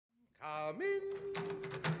Come in.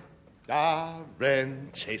 Wren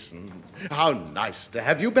Chasen, how nice to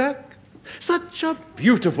have you back. Such a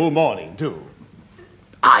beautiful morning, too.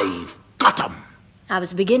 I've got 'em. I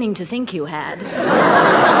was beginning to think you had.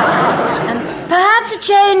 Perhaps a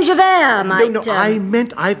change of air might... No, I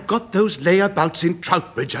meant I've got those layabouts in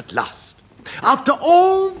Troutbridge at last. After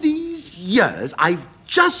all these years, I've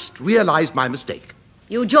just realized my mistake.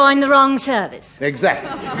 You joined the wrong service. Exactly.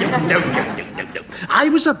 No. I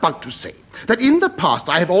was about to say that in the past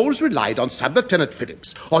I have always relied on Sub-Lieutenant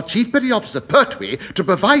Phillips or Chief Petty Officer Pertwee to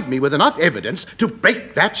provide me with enough evidence to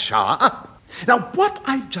break that shower up. Now, what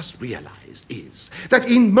I've just realized is that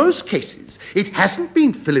in most cases it hasn't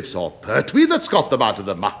been Phillips or Pertwee that's got them out of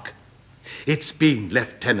the muck. It's been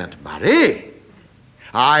Lieutenant Murray.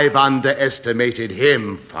 I've underestimated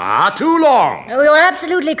him far too long. Oh, you're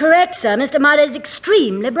absolutely correct, sir. Mr. Murray's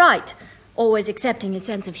extremely bright. Always accepting his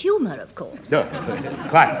sense of humour, of course. No,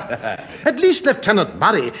 quite. At least Lieutenant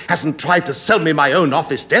Murray hasn't tried to sell me my own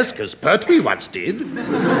office desk as Pertwee once did.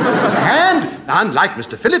 And, unlike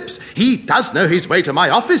Mr. Phillips, he does know his way to my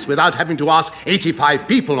office without having to ask 85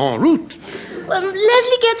 people en route. Well,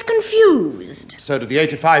 Leslie gets confused. So do the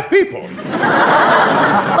 85 people.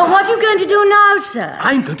 Well, what are you going to do now, sir?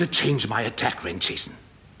 I'm going to change my attack, Wren Chasen.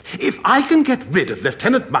 If I can get rid of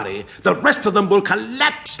Lieutenant Murray, the rest of them will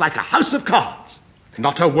collapse like a house of cards.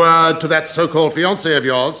 Not a word to that so-called fiancé of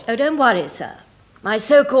yours. Oh, don't worry, sir. My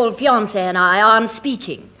so-called fiancé and I aren't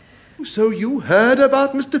speaking. So you heard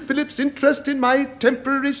about Mr. Phillips' interest in my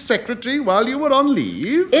temporary secretary while you were on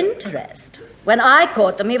leave? Interest? When I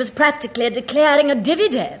caught them, he was practically declaring a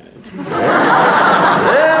dividend.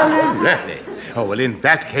 Really? Oh, well, in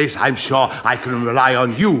that case, I'm sure I can rely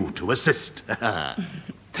on you to assist.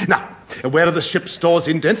 Now, where are the ship's stores,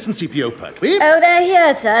 indents, and CPO, Pertwee? Oh, they're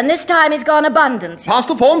here, sir, and this time he's gone abundance. Pass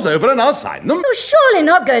the forms over and I'll sign them. You're surely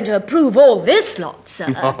not going to approve all this lot, sir.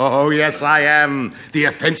 Oh, yes, I am. The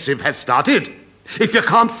offensive has started. If you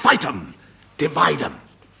can't fight 'em, divide 'em.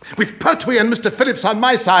 With Pertwee and Mr. Phillips on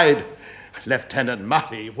my side, Lieutenant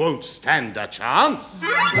Murray won't stand a chance.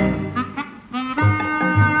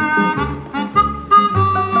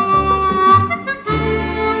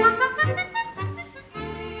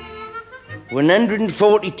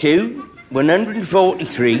 142,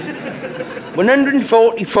 143,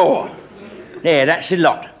 144. There, that's a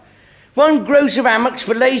lot. One gross of hammocks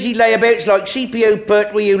for lazy layabouts like CPO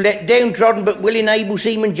Pertwee who let downtrodden but willing able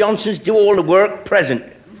seaman Johnsons do all the work present.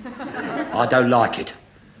 I don't like it.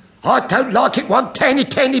 I don't like it one tiny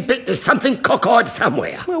bit. There's something cockeyed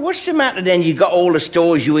somewhere. Well, what's the matter then? You got all the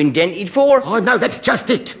stores you indented for? I know, that's just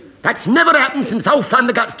it. That's never happened since old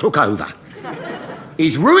Thunderguts took over.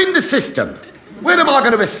 He's ruined the system. Where am I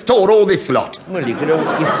going to restore all this lot? Well, you could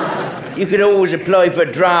always apply for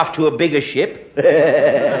a draft to a bigger ship.